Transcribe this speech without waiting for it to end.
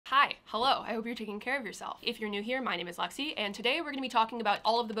Hi, hello, I hope you're taking care of yourself. If you're new here, my name is Lexi, and today we're going to be talking about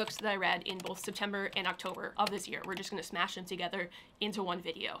all of the books that I read in both September and October of this year. We're just going to smash them together into one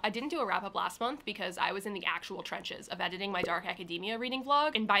video. I didn't do a wrap-up last month because I was in the actual trenches of editing my Dark Academia reading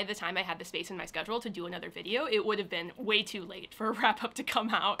vlog, and by the time I had the space in my schedule to do another video, it would have been way too late for a wrap-up to come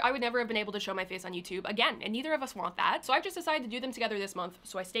out. I would never have been able to show my face on YouTube again, and neither of us want that, so I've just decided to do them together this month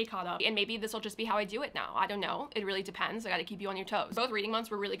so I stay caught up, and maybe this will just be how I do it now. I don't know. It really depends. I gotta keep you on your toes. Both reading months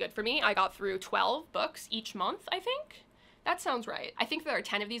were really good for me. I got through 12 books each month, I think. That sounds right. I think there are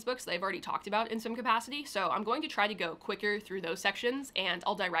 10 of these books that I've already talked about in some capacity, so I'm going to try to go quicker through those sections, and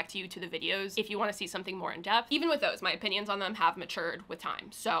I'll direct you to the videos if you want to see something more in depth. Even with those, my opinions on them have matured with time,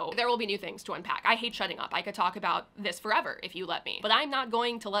 so there will be new things to unpack. I hate shutting up. I could talk about this forever if you let me, but I'm not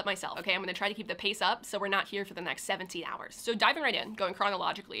going to let myself, okay? I'm going to try to keep the pace up so we're not here for the next 17 hours. So diving right in, going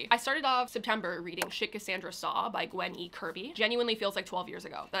chronologically, I started off September reading Shit Cassandra Saw by Gwen E. Kirby. Genuinely feels like 12 years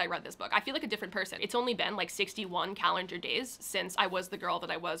ago that I read this book. I feel like a different person. It's only been like 61 calendar days since I was the girl that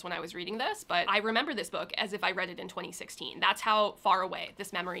I was when I was reading this, but I remember this book as if I read it in 2016. That's how far away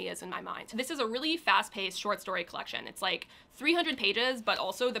this memory is in my mind. This is a really fast-paced short story collection. It's like 300 pages, but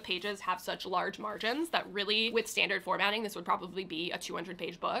also the pages have such large margins that really, with standard formatting, this would probably be a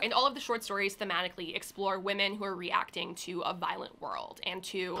 200-page book. And all of the short stories thematically explore women who are reacting to a violent world and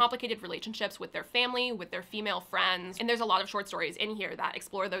to complicated relationships with their family, with their female friends. And there's a lot of short stories in here that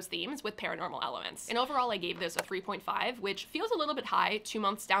explore those themes with paranormal elements. And overall, I gave this a 3.5, which feels a little bit high 2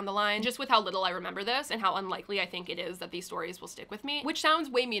 months down the line, just with how little I remember this and how unlikely I think it is that these stories will stick with me, which sounds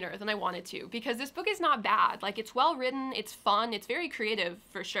way meaner than I wanted to, because this book is not bad. Like, it's well written, it's fun, it's very creative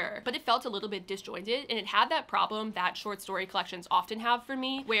for sure, but it felt a little bit disjointed, and it had that problem that short story collections often have for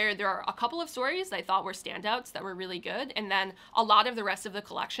me, where there are a couple of stories that I thought were standouts that were really good, and then a lot of the rest of the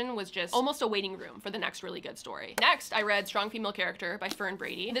collection was just almost a waiting room for the next really good story. Next, I read Strong Female Character by Fern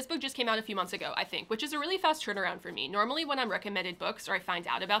Brady. This book just came out a few months ago, I think, which is a really fast turnaround for me. Normally when I'm recommended books or I find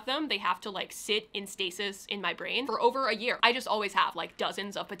out about them, they have to like sit in stasis in my brain for over a year. I just always have like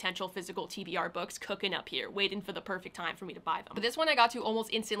dozens of potential physical TBR books cooking up here, waiting for the perfect time for me to buy them. But this one I got to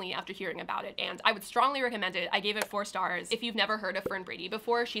almost instantly after hearing about it, and I would strongly recommend it. I gave it 4 stars. If you've never heard of Fern Brady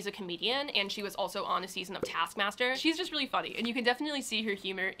before, she's a comedian, and she was also on a season of Taskmaster. She's just really funny, and you can definitely see her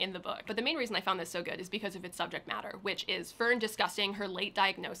humor in the book. But the main reason I found this so good is because of its subject matter, which is Fern discussing her late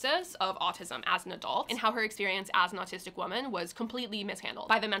diagnosis of autism as an adult, and how her experience as an autistic woman was completely mishandled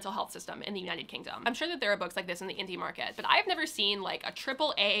by the mental health system in the United Kingdom. I'm sure that there are books like this in the indie market, but I've never seen like a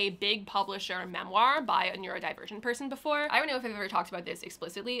AAA big publisher memoir by a neurodivergent person before. I don't know if I've ever talked about this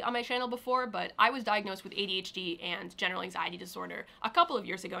explicitly on my channel before, but I was diagnosed with ADHD and general anxiety disorder a couple of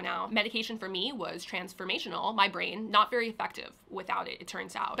years ago now. Medication for me was transformational. My brain, not very effective without it, it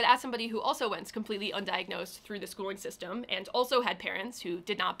turns out. But as somebody who also went completely undiagnosed through the schooling system and also had parents who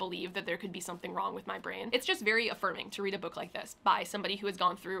did not believe that there could be something wrong with my brain, it's just very affirming to read a book like this by somebody who has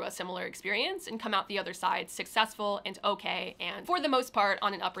gone through a similar experience and come out the other side successful and okay, and for the most part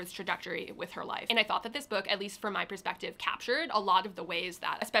on an upwards trajectory with her life. And I thought that this book, at least from my perspective, captured a lot of the ways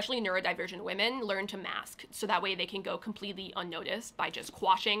that especially neurodivergent women learn to mask, so that way they can go completely unnoticed by just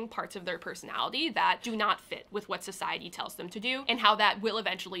quashing parts of their personality that do not fit with what society tells them to do, and how that will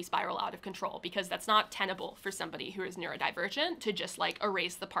eventually spiral out of control, because that's not tenable for somebody who is neurodivergent to just like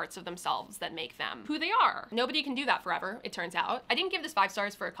erase the parts of themselves that make them who they are. Nobody can do that forever, it turns out. I didn't give this 5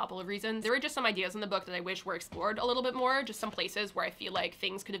 stars for a couple of reasons. There were just some ideas in the book that I wish were explored a little bit more, just some places where I feel like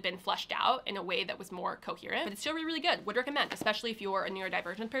things could have been fleshed out in a way that was more coherent, but it's still really, really good. Would recommend, especially if you're a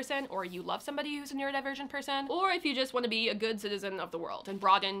neurodivergent person, or you love somebody who's a neurodivergent person, or if you just want to be a good citizen of the world and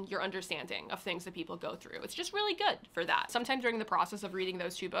broaden your understanding of things that people go through. It's just really good for that. Sometime during the process of reading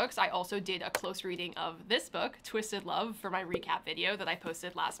those 2 books, I also did a close reading of this book, Twisted Love, for my recap video that I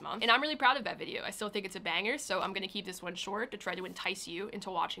posted last month, and I'm really proud of that video. I still think it's a banger, so I'm gonna keep this one short to try to entice you into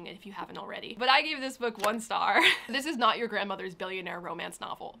watching it if you haven't already. But I gave this book 1 star. This is not your grandmother's billionaire romance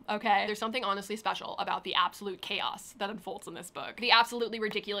novel, okay? There's something honestly special about the absolute chaos that unfolds in this book. The absolutely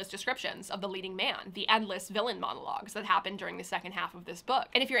ridiculous descriptions of the leading man, the endless villain monologues that happen during the second half of this book.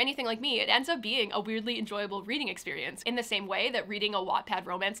 And if you're anything like me, it ends up being a weirdly enjoyable reading experience, in the same way that reading a Wattpad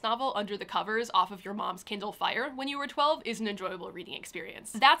romance novel under the covers off of your mom's Kindle Fire when you were 12 is an enjoyable reading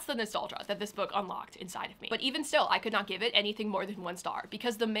experience. That's the nostalgia that this book unlocked inside of me. But even still, still, I could not give it anything more than 1 star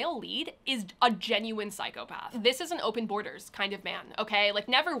because the male lead is a genuine psychopath. This is an open borders kind of man, okay? Like,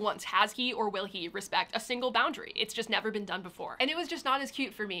 never once has he or will he respect a single boundary. It's just never been done before. And it was just not as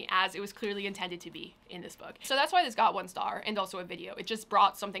cute for me as it was clearly intended to be in this book. So that's why this got 1 star and also a video. It just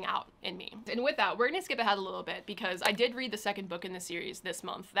brought something out in me. And with that, we're gonna skip ahead a little bit because I did read the 2nd book in the series this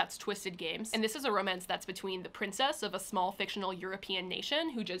month. That's Twisted Games. And this is a romance that's between the princess of a small fictional European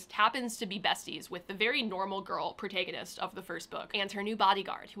nation who just happens to be besties with the very normal girl protagonist of the 1st book and her new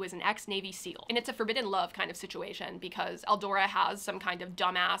bodyguard, who is an ex-Navy SEAL. And it's a forbidden love kind of situation because Eldora has some kind of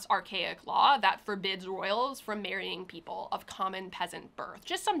dumbass archaic law that forbids royals from marrying people of common peasant birth.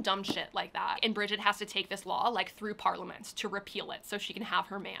 Just some dumb shit like that. And Bridget has to take this law like through parliament to repeal it so she can have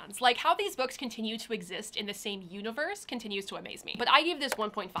her mans. Like, how these books continue to exist in the same universe continues to amaze me. But I give this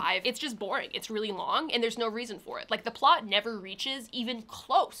 1.5. It's just boring. It's really long and there's no reason for it. Like, the plot never reaches even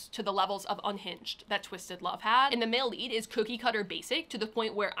close to the levels of unhinged that Twisted Love had. And the male lead is cookie cutter basic to the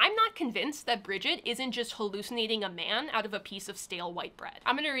point where I'm not convinced that Bridget isn't just hallucinating a man out of a piece of stale white bread.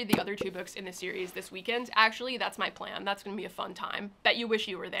 I'm gonna read the other 2 books in the series this weekend. Actually, that's my plan. That's gonna be a fun time. Bet you wish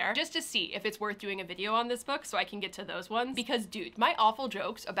you were there. Just to see if it's worth doing a video on this book so I can get to those ones. Because dude, my awful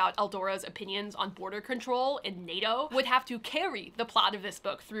jokes about Eldora's opinions on border control and NATO would have to carry the plot of this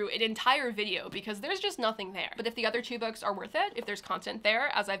book through an entire video because there's just nothing there. But if the other 2 books are worth it, if there's content there,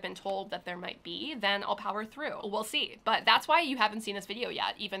 as I've been told that there might be, then I'll power through. We'll see. But that's why you haven't seen this video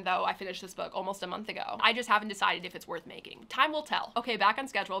yet, even though I finished this book almost a month ago. I just haven't decided if it's worth making. Time will tell. Okay, back on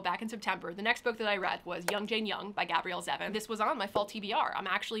schedule, back in September. The next book that I read was Young Jane Young by Gabrielle Zevin. This was on my fall TBR. I'm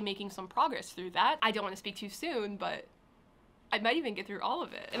actually making some progress through that. I don't want to speak too soon, but I might even get through all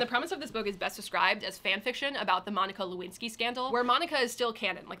of it. And the premise of this book is best described as fan fiction about the Monica Lewinsky scandal, where Monica is still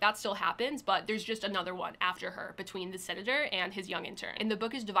canon, like that still happens, but there's just another one after her between the senator and his young intern. And the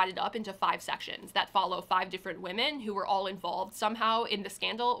book is divided up into 5 sections that follow 5 different women who were all involved somehow in the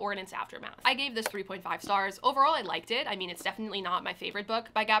scandal or in its aftermath. I gave this 3.5 stars. Overall, I liked it. I mean, it's definitely not my favorite book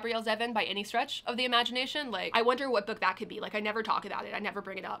by Gabrielle Zevin by any stretch of the imagination. Like, I wonder what book that could be. Like, I never talk about it. I never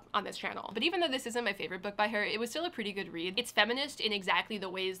bring it up on this channel. But even though this isn't my favorite book by her, it was still a pretty good read. It's feminist in exactly the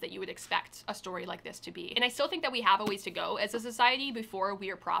ways that you would expect a story like this to be. And I still think that we have a ways to go as a society before we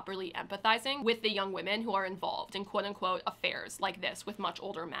are properly empathizing with the young women who are involved in quote-unquote affairs like this with much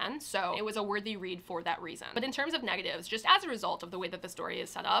older men. So it was a worthy read for that reason. But in terms of negatives, just as a result of the way that the story is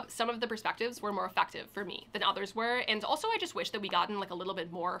set up, some of the perspectives were more effective for me than others were. And also I just wish that we gotten like a little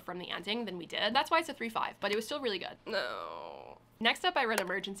bit more from the ending than we did. That's why it's a 3.5, but it was still really good. No. Next up, I read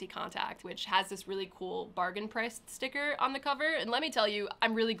Emergency Contact, which has this really cool bargain price sticker on the cover. And let me tell you,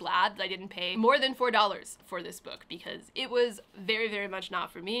 I'm really glad that I didn't pay more than $4 for this book because it was very, very much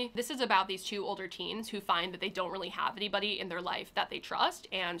not for me. This is about these 2 older teens who find that they don't really have anybody in their life that they trust.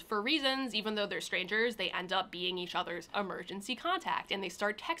 And for reasons, even though they're strangers, they end up being each other's emergency contact and they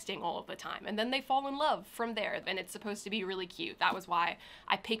start texting all of the time. And then they fall in love from there. And it's supposed to be really cute. That was why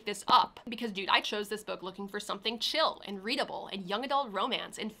I picked this up because, dude, I chose this book looking for something chill and readable and young adult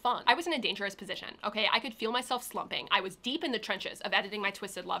romance and fun. I was in a dangerous position, okay? I could feel myself slumping. I was deep in the trenches of editing my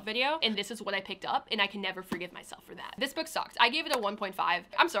Twisted Love video, and this is what I picked up, and I can never forgive myself for that. This book sucked. I gave it a 1.5.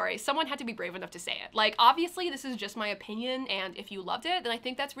 I'm sorry, someone had to be brave enough to say it. Like, obviously, this is just my opinion, and if you loved it, then I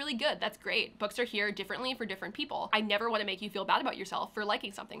think that's really good. That's great. Books are here differently for different people. I never want to make you feel bad about yourself for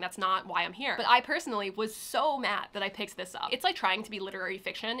liking something. That's not why I'm here. But I personally was so mad that I picked this up. It's like trying to be literary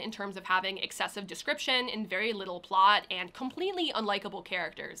fiction in terms of having excessive description and very little plot and completely unlikable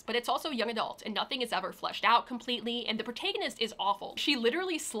characters, but it's also young adult and nothing is ever fleshed out completely, and the protagonist is awful. She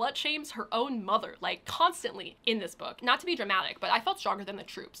literally slut shames her own mother, like constantly in this book. Not to be dramatic, but I felt stronger than the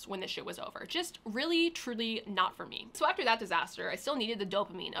troops when this shit was over. Just really, truly not for me. So after that disaster, I still needed the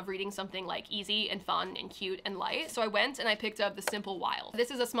dopamine of reading something like easy and fun and cute and light, so I went and I picked up The Simple Wild. This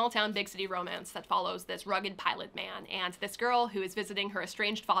is a small town, big city romance that follows this rugged pilot man and this girl who is visiting her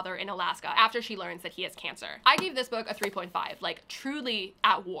estranged father in Alaska after she learns that he has cancer. I gave this book a 3.5, like truly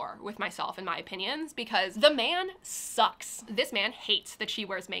at war with myself and my opinions because the man sucks. This man hates that she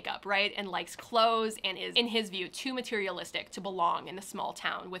wears makeup, right? And likes clothes and is, in his view, too materialistic to belong in the small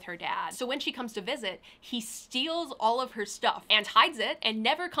town with her dad. So when she comes to visit, he steals all of her stuff and hides it and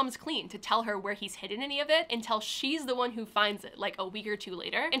never comes clean to tell her where he's hidden any of it until she's the one who finds it like a week or 2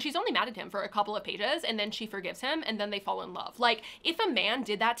 later. And she's only mad at him for a couple of pages and then she forgives him and then they fall in love. Like, if a man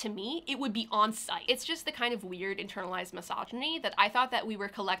did that to me, it would be on sight. It's just the kind of weird internalized misogyny misogyny that I thought that we were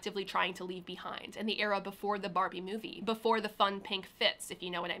collectively trying to leave behind in the era before the Barbie movie, before the fun pink fits, if you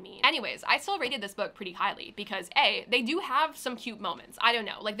know what I mean. Anyways, I still rated this book pretty highly because A, they do have some cute moments. I don't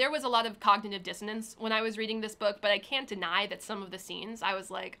know, like there was a lot of cognitive dissonance when I was reading this book, but I can't deny that some of the scenes I was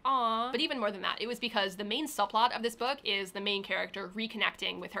like, aw. But even more than that, it was because the main subplot of this book is the main character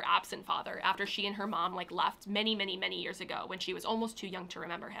reconnecting with her absent father after she and her mom like left many years ago when she was almost too young to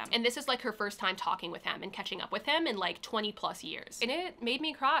remember him. And this is like her first time talking with him and catching up with him in like 20+ years. And it made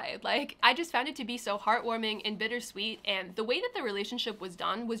me cry. Like, I just found it to be so heartwarming and bittersweet, and the way that the relationship was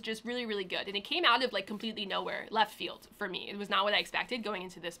done was just really good. And it came out of like completely nowhere, left field for me. It was not what I expected going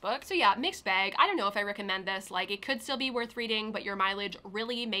into this book. So yeah, mixed bag. I don't know if I recommend this. Like, it could still be worth reading, but your mileage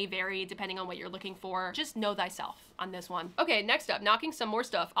really may vary depending on what you're looking for. Just know thyself on this one. Okay, next up, knocking some more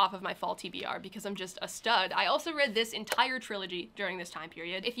stuff off of my fall TBR because I'm just a stud. I also read this entire trilogy during this time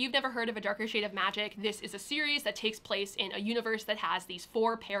period. If you've never heard of A Darker Shade of Magic, this is a series that takes place in a universe that has these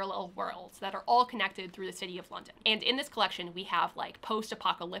 4 parallel worlds that are all connected through the city of London. And in this collection, we have like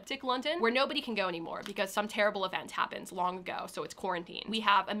post-apocalyptic London, where nobody can go anymore because some terrible event happened long ago, so it's quarantined. We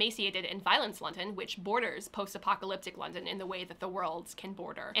have emaciated and violent London, which borders post-apocalyptic London in the way that the worlds can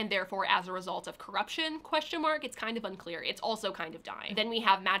border. And therefore, as a result of corruption, it's kind of unclear. It's also kind of dying. Then we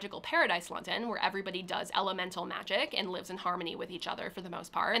have magical paradise London, where everybody does elemental magic and lives in harmony with each other for the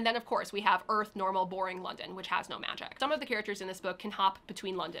most part. And then of course we have Earth, normal, boring London, which has no magic. Some of the characters in this book can hop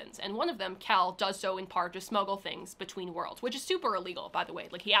between Londons, and one of them, Cal, does so in part to smuggle things between worlds, which is super illegal, by the way.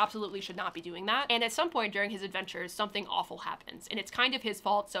 Like, he absolutely should not be doing that. And at some point during his adventures, something awful happens, and it's kind of his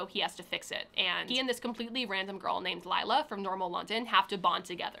fault, so he has to fix it. And he and this completely random girl named Lila from normal London have to bond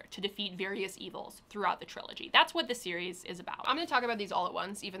together to defeat various evils throughout the trilogy. That's what the series is about. I'm gonna talk about these all at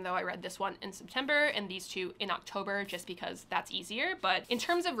once, even though I read this one in September and these two in October, just because that's easier. But in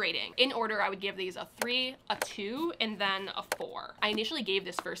terms of rating, in order, I would give these a 3, a 2, and then a 4. I initially gave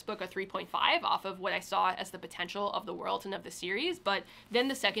this first book a 3.5 off of what I saw as the potential of the world and of the series, but then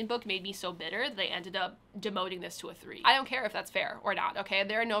the second book made me so bitter that I ended up demoting this to a 3. I don't care if that's fair or not, okay?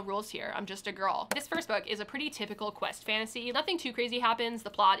 There are no rules here. I'm just a girl. This first book is a pretty typical quest fantasy. Nothing too crazy happens. The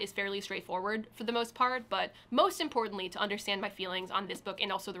plot is fairly straightforward for the most part, but most importantly, to understand my feelings on this book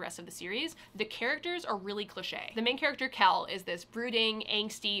and also the rest of the series, the characters are really cliche. The main character, Kel, is this brooding,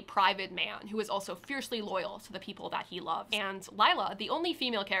 angsty, private man who is also fiercely loyal to the people that he loves. And Lila, the only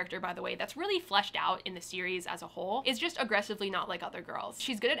female character, by the way, that's really fleshed out in the series as a whole, is just aggressively not like other girls.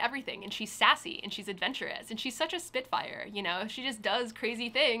 She's good at everything, and she's sassy, and she's adventurous, and she's such a spitfire, you know? She just does crazy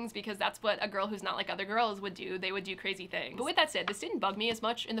things because that's what a girl who's not like other girls would do. They would do crazy things. But with that said, this didn't bug me as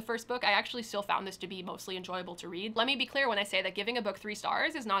much in the first book. I actually still found this to be mostly enjoyable to read. Let me be clear when I say that giving a book 3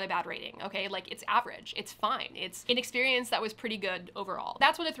 stars is not a bad rating, okay? Like, it's average. It's fine. It's an experience that was pretty good overall.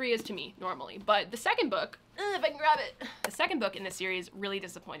 That's what a 3 is to me normally. But the second book, if I can grab it. The second book in this series really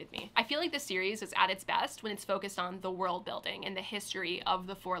disappointed me. I feel like this series is at its best when it's focused on the world building and the history of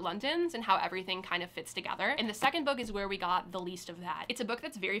the 4 Londons and how everything kind of fits together. And the second book is where we got the least of that. It's a book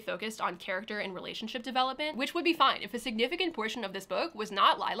that's very focused on character and relationship development, which would be fine if a significant portion of this book was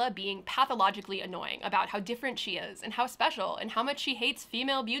not Lila being pathologically annoying about how different she is and how special and how much she hates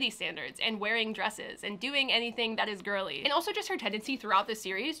female beauty standards and wearing dresses and doing anything that is girly. And also just her tendency throughout the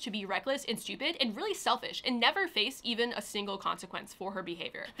series to be reckless and stupid and really selfish and never face even a single consequence for her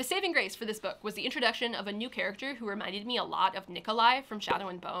behavior. The saving grace for this book was the introduction of a new character who reminded me a lot of Nikolai from Shadow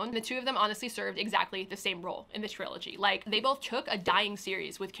and Bone. The two of them honestly served exactly the same role in this trilogy. Like, they both took a dying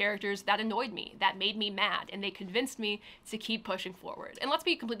series with characters that annoyed me, that made me mad, and they convinced me to keep pushing forward. And let's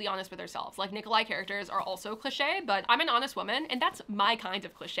be completely honest with ourselves. Like, Nikolai characters are also cliche, but I'm an honest woman, and that's my kind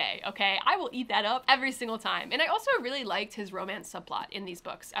of cliche, okay? I will eat that up every single time. And I also really liked his romance subplot in these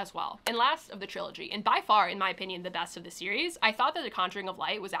books as well. And last of the trilogy, and by far, in my opinion, the best of the series, I thought that The Conjuring of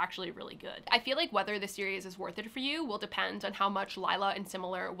Light was actually really good. I feel like whether the series is worth it for you will depend on how much Lila and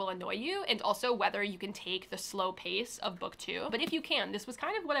Similar will annoy you, and also whether you can take the slow pace of book 2. But if you can, this was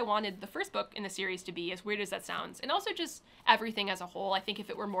kind of what I wanted the first book in the series to be, as weird as that sounds, and also just everything as a whole. I think if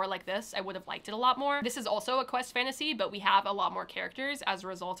it were more like this, I would have liked it a lot more. This is also a quest fantasy, but we have a lot more characters as a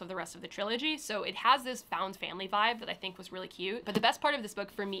result of the rest of the trilogy, so it has this found family vibe that I think was really cute. But the best part of this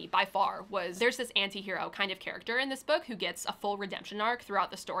book for me, by far, was there's this anti-hero kind of character in this book who gets a full redemption arc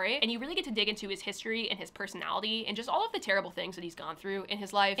throughout the story, and you really get to dig into his history and his personality and just all of the terrible things that he's gone through in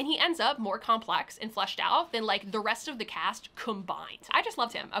his life, and he ends up more complex and fleshed out than like the rest of the cast combined. I just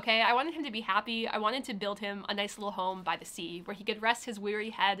loved him, okay? I wanted him to be happy. I wanted to build him a nice little home by the sea where he could rest his weary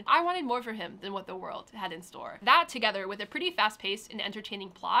head. I wanted more for him than what the world had in store. That, together with a pretty fast-paced and entertaining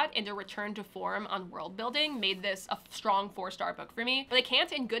plot and a return to form on world building, made this a strong 4-star book for me. But I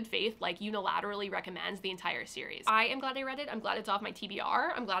can't in good faith like unilaterally recommend the entire series series. I am glad I read it. I'm glad it's off my TBR.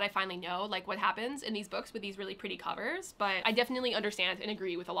 I'm glad I finally know like what happens in these books with these really pretty covers, but I definitely understand and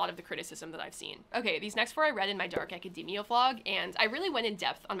agree with a lot of the criticism that I've seen. Okay, these next 4 I read in my Dark Academia vlog, and I really went in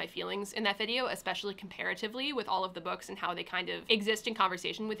depth on my feelings in that video, especially comparatively with all of the books and how they kind of exist in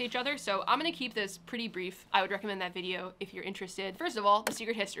conversation with each other. So I'm gonna keep this pretty brief. I would recommend that video if you're interested. First of all, The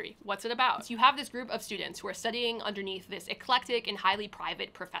Secret History. What's it about? So you have this group of students who are studying underneath this eclectic and highly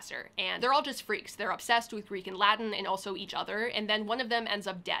private professor, and they're all just freaks. They're obsessed with Greek and Latin and also each other, and then one of them ends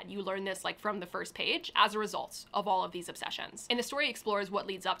up dead. You learn this like from the first page as a result of all of these obsessions. And the story explores what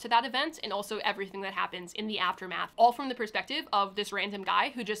leads up to that event and also everything that happens in the aftermath, all from the perspective of this random guy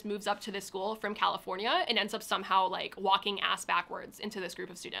who just moves up to this school from California and ends up somehow like walking ass backwards into this group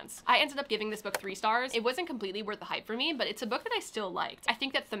of students. I ended up giving this book 3 stars. It wasn't completely worth the hype for me, but it's a book that I still liked. I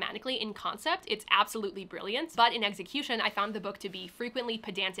think that thematically in concept, it's absolutely brilliant, but in execution, I found the book to be frequently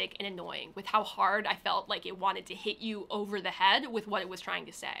pedantic and annoying with how hard I felt like it wanted to hit you over the head with what it was trying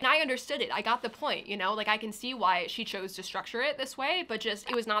to say. And I understood it. I got the point, you know? Like I can see why she chose to structure it this way, but just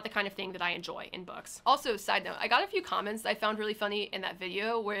it was not the kind of thing that I enjoy in books. Also, side note, I got a few comments that I found really funny in that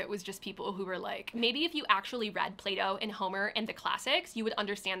video where it was just people who were like, maybe if you actually read Plato and Homer and the classics, you would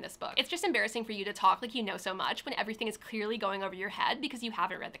understand this book. It's just embarrassing for you to talk like you know so much when everything is clearly going over your head because you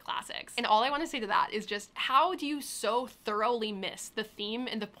haven't read the classics. And all I want to say to that is just, how do you so thoroughly miss the theme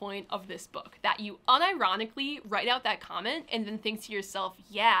and the point of this book that you unironically write out that comment and then think to yourself,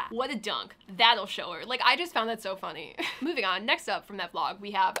 yeah, what a dunk, that'll show her. Like, I just found that so funny. Moving on, next up from that vlog,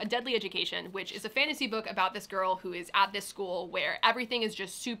 we have A Deadly Education, which is a fantasy book about this girl who is at this school where everything is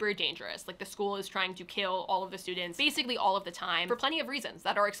just super dangerous. Like the school is trying to kill all of the students basically all of the time for plenty of reasons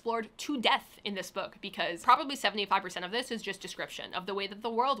that are explored to death in this book, because probably 75% of this is just description of the way that the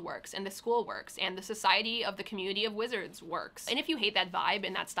world works and the school works and the society of the community of wizards works. And if you hate that vibe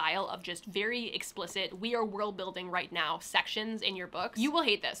and that style of just very explicit, we are world building right now sections in your books, you will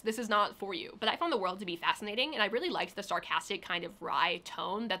hate this. This is not for you. But I found the world to be fascinating, and I really liked the sarcastic kind of wry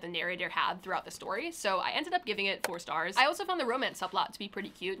tone that the narrator had throughout the story, so I ended up giving it 4 stars. I also found the romance subplot to be pretty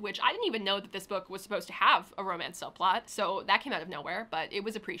cute, which I didn't even know that this book was supposed to have a romance subplot, so that came out of nowhere, but it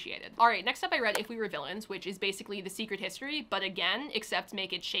was appreciated. All right, next up I read If We Were Villains, which is basically The Secret History, but again, except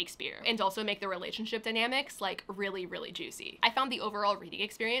make it Shakespeare, and also make the relationship dynamics like really, really juicy. I found the overall reading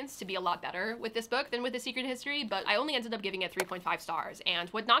experience to be a lot better with this book than with The Secret History, but I only ended up giving it 3.5 stars, and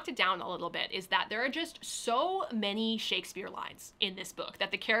what knocked it down a little bit is that there are just so many Shakespeare lines in this book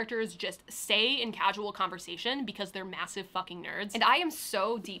that the characters just say in casual conversation because they're massive fucking nerds. And I am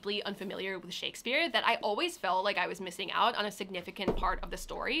so deeply unfamiliar with Shakespeare that I always felt like I was missing out on a significant part of the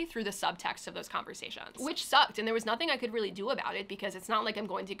story through the subtext of those conversations, which sucked, and there was nothing I could really do about it because it's not like I'm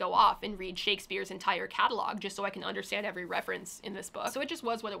going to go off and read Shakespeare's entire catalog just so I can understand every reference in this book. So it just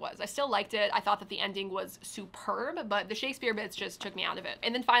was what it was. I still liked it. I thought that the ending was superb, but the Shakespeare bits just took me out of it.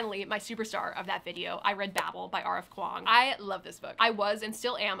 And then finally, my superstar of that video, I read Babel by R.F. Kuang. I love this book. I was and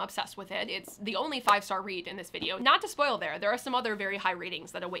still am obsessed with it. It's the only 5-star read in this video. Not to spoil there are some other very high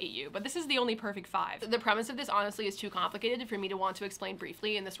ratings that await you, but this is the only perfect 5. The premise of this honestly is too complicated for me to want to explain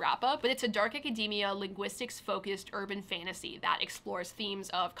briefly in this wrap up, but it's a dark academia, linguistics-focused urban fantasy that explores themes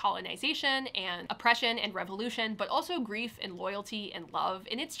of colonization and oppression and revolution, but also grief and loyalty and love,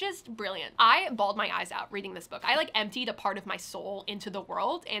 and it's just brilliant. I bawled my eyes out reading this book. I like emptied a part of my soul into the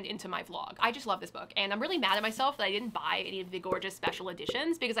world and into my vlog. I just love this book, and I'm really mad at myself that I didn't buy any of the gorgeous special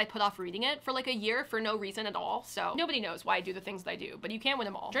editions because I put off reading it for like a year for no reason at all, so nobody knows why I do the things that I do, but you can't win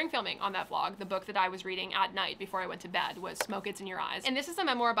them all. During filming on that vlog, the book that I was reading at night before I went to bed was Smoke It's in Your Eyes, and this is a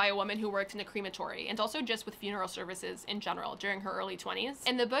memoir by a woman who worked in a crematory and also just with funeral services in general during her early 20s,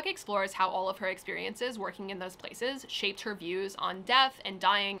 and the book explores how all of her experiences working in those places shaped her views on death and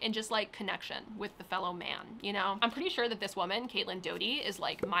dying and just like connection with the fellow man, you know? I'm pretty sure that this woman, Caitlin Doty, is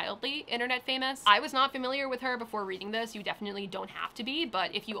like mildly internet famous. I was not familiar with her before reading this. You definitely don't have to be,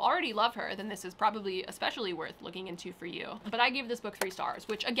 but if you already love her, then this is probably especially worth looking into for you. But I gave this book 3 stars,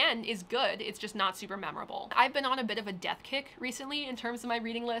 which again is good, it's just not super memorable. I've been on a bit of a death kick recently in terms of my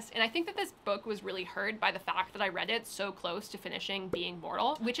reading list, and I think that this book was really hurt by the fact that I read it so close to finishing Being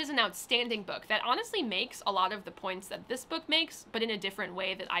Mortal, which is an outstanding book that honestly makes a lot of the points that this book makes, but in a different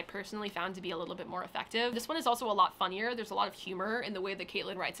way that I personally found to be a little bit more effective. This one is also a lot funnier. There's a lot of humor in the way that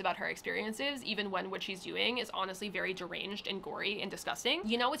Caitlin writes about her experiences, even when what she's doing is honestly very deranged and gory and disgusting.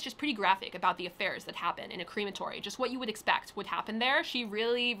 You know, it's just pretty graphic about the affairs that happen in a crematory, just what you would expect would happen there. She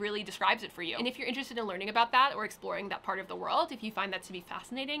really, really describes it for you. And if you're interested in learning about that or exploring that part of the world, if you find that to be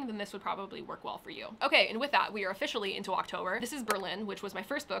fascinating, then this would probably work well for you. Okay, and with that, we are officially into October. This is Berlin, which was my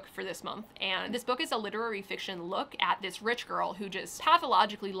first book for this month, and this book is a literary fiction look at this rich girl who just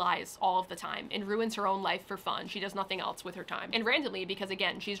pathologically lies all of the time and ruins her own life for fun. She does nothing else with her time. And randomly, because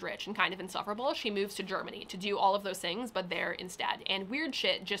again, she's rich and kind of insufferable, she moves to Germany to do all of those things, but there instead. And weird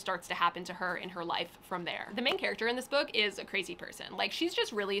shit just starts to happen to her in her life from there. The main character in this book is a crazy person. Like, she's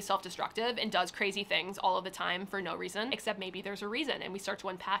just really self-destructive and does crazy things all of the time for no reason, except maybe there's a reason, and we start to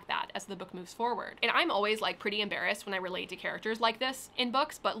unpack that as the book moves forward. And I'm always like pretty embarrassed when I relate to characters like this in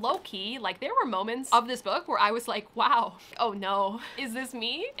books, but low-key, like, there were moments of this book where I was like, wow, oh no, is this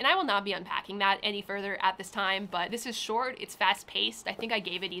me? And I will not be unpacking that any further at this time, but this is short, it's fast-paced. I think I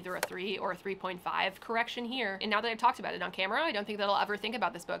gave it either a 3 or a 3.5. Correction here. And now that I've talked about it on camera, I don't think that I'll ever think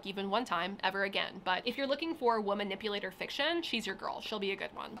about this book even one time ever again. But if you're looking for woman manipulator fiction, she's your girl. She'll be a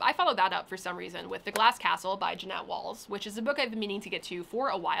good one. I followed that up for some reason with The Glass Castle by Jeanette Walls, which is a book I've been meaning to get to for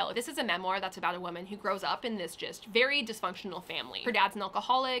a while. This is a memoir that's about a woman who grows up in this just very dysfunctional family. Her dad's an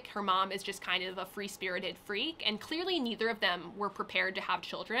alcoholic, her mom is just kind of a free-spirited freak, and clearly neither of them were prepared to have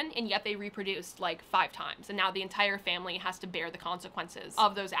children, and yet they reproduced like 5 times, and now the entire family has to bear the consequences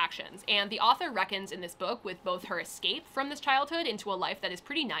of those actions. And the author reckons in this book with both her escape from this childhood into a life that is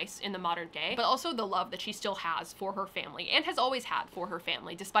pretty nice in the modern day, but also the love that she still has for her family and has always had for her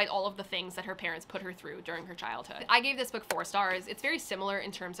family, despite all of the things that her parents put her through during her childhood. I gave this book 4 stars. It's very similar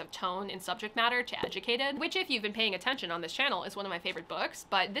in terms of tone and subject matter to Educated, which if you've been paying attention on this channel is one of my favorite books,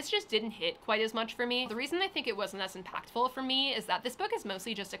 but this just didn't hit quite as much for me. The reason I think it wasn't as impactful for me is that this book is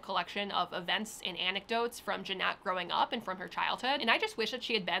mostly just a collection of events and anecdotes from Jeanette growing up and from her childhood, and I just wish that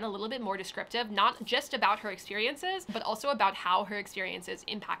she had been a little bit more descriptive, not just about her experiences, but also about how her experiences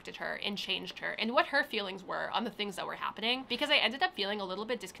impacted her and changed her, and what her feelings were on the things that were happening, because I ended up feeling a little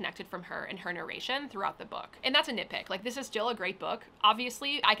bit disconnected from her and her narration throughout the book. And that's a nitpick. Like, this is still a great book.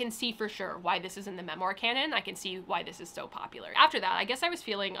 Obviously, I can see for sure why this is in the memoir canon. I can see why this is so popular. After that, I guess I was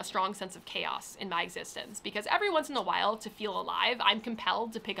feeling a strong sense of chaos in my existence, because every once in a while, to feel alive, I'm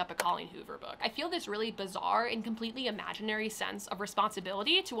compelled to pick up a Colleen Hoover book. I feel this really bizarre and completely imaginary sense of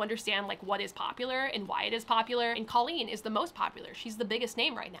responsibility to understand like what is popular and why it is popular, and Colleen is the most popular. She's the biggest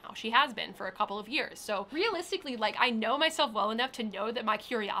name right now. She has been for a couple of years. So realistically, like, I know myself well enough to know that my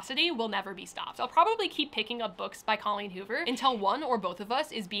curiosity will never be stopped. So I'll probably keep picking up books by Colleen Hoover until one or both of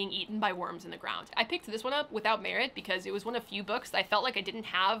us is being eaten by worms in the ground. I picked this one up without merit because it was one of few books that I felt like I didn't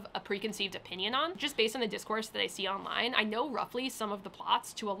have a preconceived opinion on. Just based on the discourse that I see online, I know roughly some of the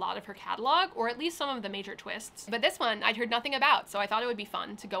plots to a lot of her catalog, or at least some of the major twists. But this one I'd heard nothing about, so I thought it would be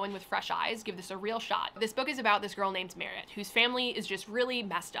fun to go in with fresh eyes, give this a real shot. This book is about this girl named Merritt, whose family is just really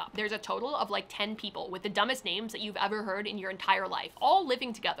messed up. There's a total of like 10 people with the dumbest names that you've ever heard in your entire life, all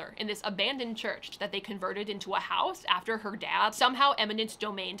living together in this abandoned church that they converted into a house after her dad somehow eminent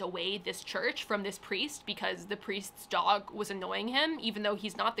domained away this church from this priest because the priest's dog was annoying him, even though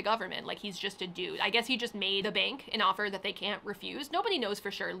he's not the government. Like, he's just a dude. I guess he just made the bank an offer that they can't refuse. Nobody knows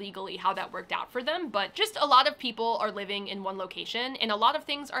for sure legally how that worked out for them, but just a lot of people are living in one location and a lot of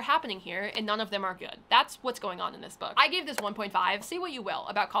things are happening here and none of them are good. That's what's going on in this book. I gave this 1.5. Say what you will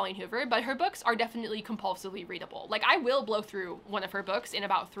about Colleen Hoover, but her books are definitely compulsively readable. Like, I will blow through one of her books in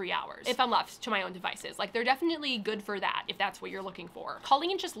about 3 hours if I'm left to my own devices. Like, they're definitely good for that if that's what you're looking for.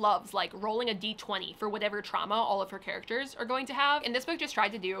 Colleen just loves like rolling a d20 for whatever trauma all of her characters are going to have, and this book just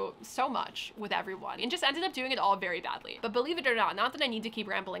tried to do so much with everyone and just ended up doing it all very badly. But believe it or not that I need to keep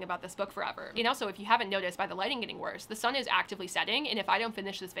rambling about this book forever. And also, if you haven't noticed by the lighting getting worse, the sun is actively setting, and if I don't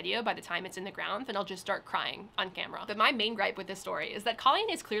finish this video by the time it's in the ground, then I'll just start crying on camera. But my main gripe with this story is that Colleen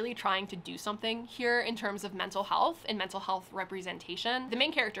is clearly trying to do something here in terms of mental health and mental health representation. The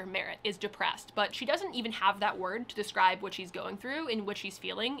main character, Merritt, is depressed, but she doesn't even have that word to describe what she's going through and what she's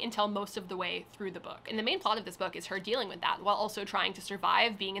feeling until most of the way through the book. And the main plot of this book is her dealing with that while also trying to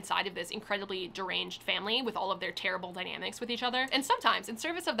survive being inside of this incredibly deranged family with all of their terrible dynamics with each other. And sometimes, in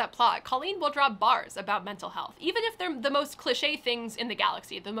service of that plot, Colleen will drop bars about mental health, even if they're the most cliche things in the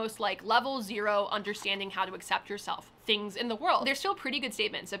galaxy, the most like level 0 understanding how to accept yourself things in the world. They're still pretty good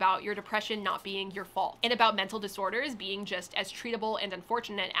statements about your depression not being your fault and about mental disorders being just as treatable and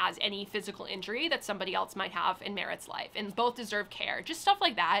unfortunate as any physical injury that somebody else might have in Merritt's life, and both deserve care. Just stuff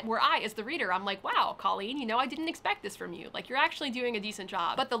like that where I, as the reader, I'm like, wow, Colleen, you know, I didn't expect this from you. Like, you're actually doing a decent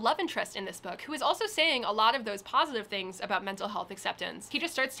job. But the love interest in this book, who is also saying a lot of those positive things about mental health acceptance, he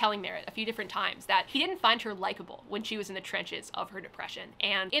just starts telling Merritt a few different times that he didn't find her likable when she was in the trenches of her depression.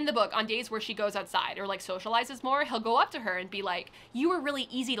 And in the book, on days where she goes outside or like socializes more, he'll go up to her and be like, you were really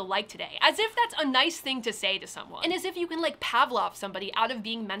easy to like today, as if that's a nice thing to say to someone, and as if you can like Pavlov somebody out of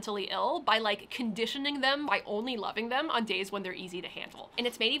being mentally ill by like conditioning them by only loving them on days when they're easy to handle. And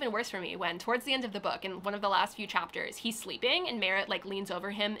it's made even worse for me when towards the end of the book, in one of the last few chapters, he's sleeping and Merritt like leans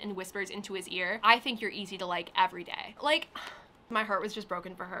over him and whispers into his ear, I think you're easy to like every day. Like, My heart was just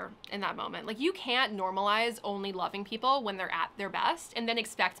broken for her in that moment. Like, you can't normalize only loving people when they're at their best and then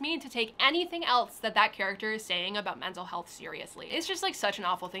expect me to take anything else that that character is saying about mental health seriously. It's just like such an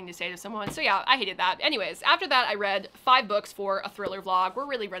awful thing to say to someone. So yeah, I hated that. Anyways, after that, I read 5 books for a thriller vlog. We're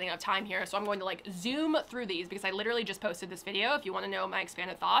really running out of time here, so I'm going to like zoom through these because I literally just posted this video. If you want to know my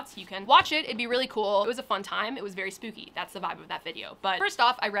expanded thoughts, you can watch it. It'd be really cool. It was a fun time. It was very spooky. That's the vibe of that video. But first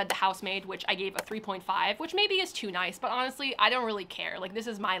off, I read The Housemaid, which I gave a 3.5, which maybe is too nice, but honestly, I don't really care. Like, this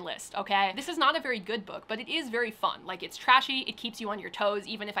is my list, okay? This is not a very good book, but it is very fun. Like, it's trashy. It keeps you on your toes,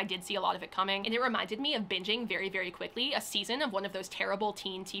 even if I did see a lot of it coming. And it reminded me of binging very, very quickly a season of one of those terrible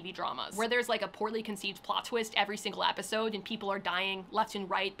teen TV dramas where there's like a poorly conceived plot twist every single episode and people are dying left and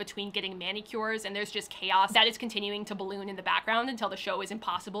right between getting manicures, and there's just chaos that is continuing to balloon in the background until the show is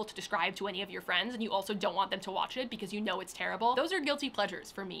impossible to describe to any of your friends, and you also don't want them to watch it because you know it's terrible. Those are guilty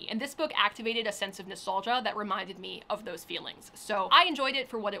pleasures for me, and this book activated a sense of nostalgia that reminded me of those feelings. So I enjoyed it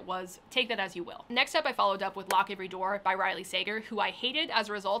for what it was. Take that as you will. Next up, I followed up with Lock Every Door by Riley Sager, who I hated as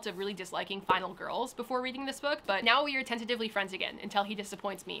a result of really disliking Final Girls before reading this book, but now we are tentatively friends again until he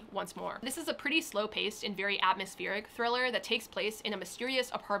disappoints me once more. This is a pretty slow-paced and very atmospheric thriller that takes place in a mysterious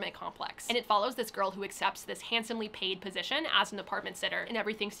apartment complex, and it follows this girl who accepts this handsomely paid position as an apartment sitter, and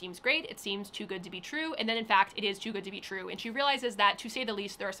everything seems great. It seems too good to be true, and then in fact it is too good to be true, and she realizes that, to say the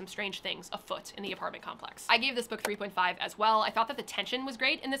least, there are some strange things afoot in the apartment complex. I gave this book 3.5 as well. I thought that the tension was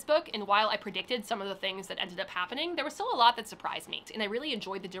great in this book, and while I predicted some of the things that ended up happening, there was still a lot that surprised me, and I really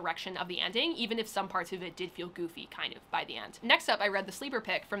enjoyed the direction of the ending, even if some parts of it did feel goofy kind of by the end. Next up, I read the sleeper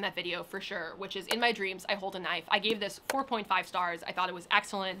pick from that video for sure, which is In My Dreams, I Hold a Knife. I gave this 4.5 stars. I thought it was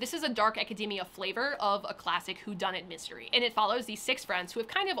excellent. This is a dark academia flavor of a classic whodunit mystery, and it follows these 6 friends who have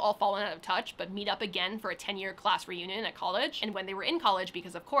kind of all fallen out of touch but meet up again for a 10-year class reunion at college, and when they were in college,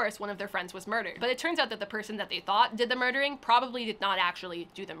 because of course one of their friends was murdered. But it turns out that the person that they thought did the murdering probably did not actually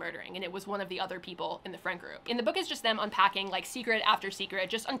do the murdering, and it was one of the other people in the friend group. And the book is just them unpacking like secret after secret,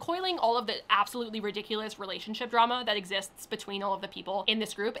 just uncoiling all of the absolutely ridiculous relationship drama that exists between all of the people in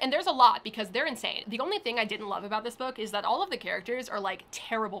this group, and there's a lot because they're insane. The only thing I didn't love about this book is that all of the characters are like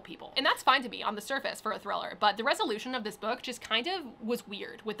terrible people, and that's fine to me on the surface for a thriller, but the resolution of this book just kind of was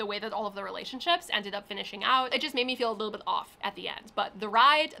weird with the way that all of the relationships ended up finishing out. It just made me feel a little bit off at the end, but the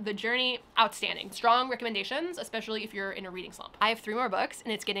ride, the journey, outstanding. Strong recommendations, especially if you're in a reading slump. I have 3 more books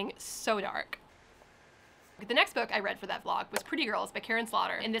and it's getting so dark. The next book I read for that vlog was Pretty Girls by Karen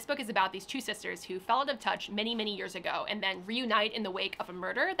Slaughter, and this book is about these 2 sisters who fell out of touch many, many years ago and then reunite in the wake of a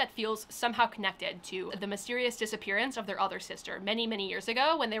murder that feels somehow connected to the mysterious disappearance of their other sister many, many years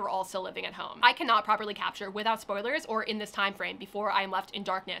ago when they were all still living at home. I cannot properly capture without spoilers or in this time frame before I am left in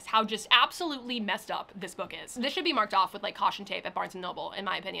darkness how just absolutely messed up this book is. This should be marked off with like caution tape at Barnes & Noble, in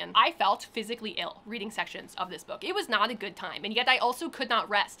my opinion. I felt physically ill reading sections of this book. It was not a good time, and yet I also could not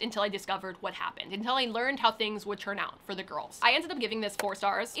rest until I discovered what happened, until I learned how things would turn out for the girls. I ended up giving this 4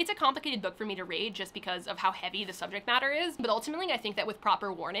 stars. It's a complicated book for me to read just because of how heavy the subject matter is, but ultimately I think that with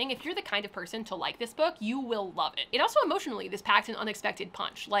proper warning, if you're the kind of person to like this book, you will love it. It also emotionally, this packed an unexpected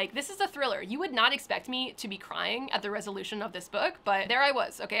punch. Like, this is a thriller. You would not expect me to be crying at the resolution of this book, but there I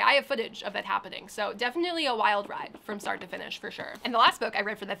was, okay? I have footage of that happening, so definitely a wild ride from start to finish for sure. And the last book I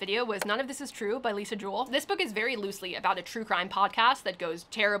read for that video was None of This Is True by Lisa Jewell. This book is very loosely about a true crime podcast that goes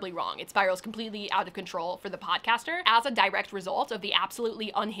terribly wrong. It spirals completely out of control for the podcaster as a direct result of the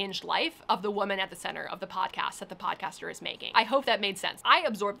absolutely unhinged life of the woman at the center of the podcast that the podcaster is making. I hope that made sense. I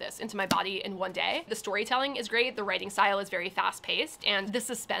absorbed this into my body in one day. The storytelling is great, the writing style is very fast-paced, and the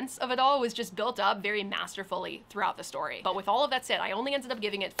suspense of it all was just built up very masterfully throughout the story. But with all of that said, I only ended up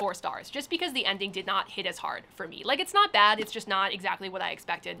giving it 4 stars just because the ending did not hit as hard for me. Like, it's not bad, it's just not exactly what I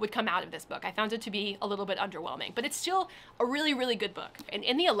expected would come out of this book. I found it to be a little bit underwhelming, but it's still a really, really good book. And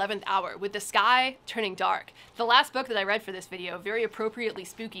in the 11th hour, with the sky turning dark, the last book that I read for this video, very appropriately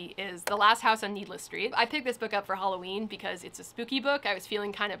spooky, is The Last House on Needless Street. I picked this book up for Halloween because it's a spooky book. I was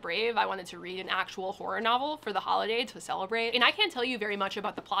feeling kind of brave. I wanted to read an actual horror novel for the holiday to celebrate. And I can't tell you very much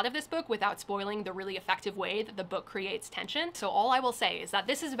about the plot of this book without spoiling the really effective way that the book creates tension. So all I will say is that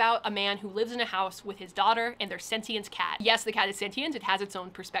this is about a man who lives in a house with his daughter and their sentient cat. Yes, the cat is sentient. It has its own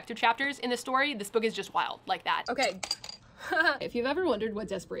perspective chapters in the story. This book is just wild like that. Okay. If you've ever wondered what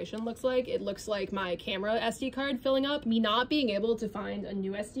desperation looks like, it looks like my camera SD card filling up, me not being able to find a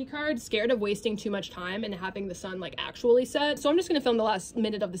new SD card, scared of wasting too much time and having the sun like actually set. So I'm just gonna film the last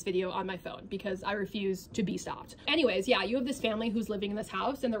minute of this video on my phone because I refuse to be stopped. Anyways, yeah, you have this family who's living in this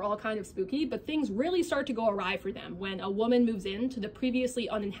house and they're all kind of spooky, but things really start to go awry for them when a woman moves into the previously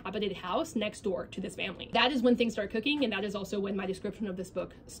uninhabited house next door to this family. That is when things start cooking, and that is also when my description of this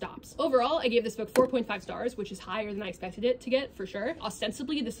book stops. Overall, I gave this book 4.5 stars, which is higher than I expected it. it to get, for sure.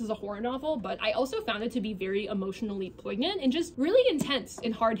 Ostensibly, this is a horror novel, but I also found it to be very emotionally poignant and just really intense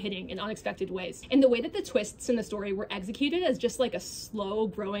and hard-hitting in unexpected ways. And the way that the twists in the story were executed as just like a slow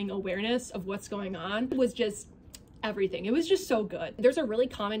growing awareness of what's going on was just everything. It was just so good. There's a really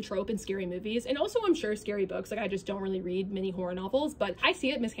common trope in scary movies, and also I'm sure scary books. Like, I just don't really read many horror novels, but I see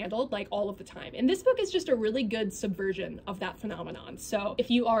it mishandled like all of the time. And this book is just a really good subversion of that phenomenon. So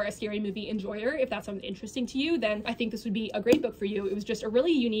if you are a scary movie enjoyer, if that sounds interesting to you, then I think this would be a great book for you. It was just a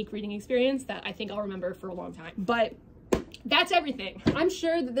really unique reading experience that I think I'll remember for a long time. But that's everything. I'm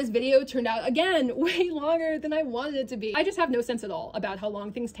sure that this video turned out, again, way longer than I wanted it to be. I just have no sense at all about how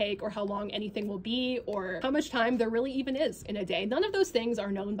long things take or how long anything will be or how much time there really even is in a day. None of those things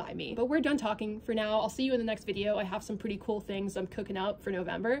are known by me. But we're done talking for now. I'll see you in the next video. I have some pretty cool things I'm cooking up for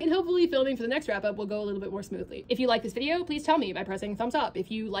November, and hopefully filming for the next wrap up will go a little bit more smoothly. If you like this video, please tell me by pressing thumbs up. If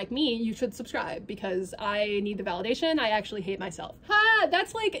you like me, you should subscribe because I need the validation. I actually hate myself. Ha!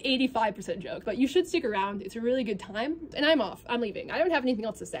 That's like 85% joke, but you should stick around. It's a really good time. And I'm off. I'm leaving. I don't have anything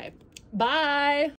else to say. Bye!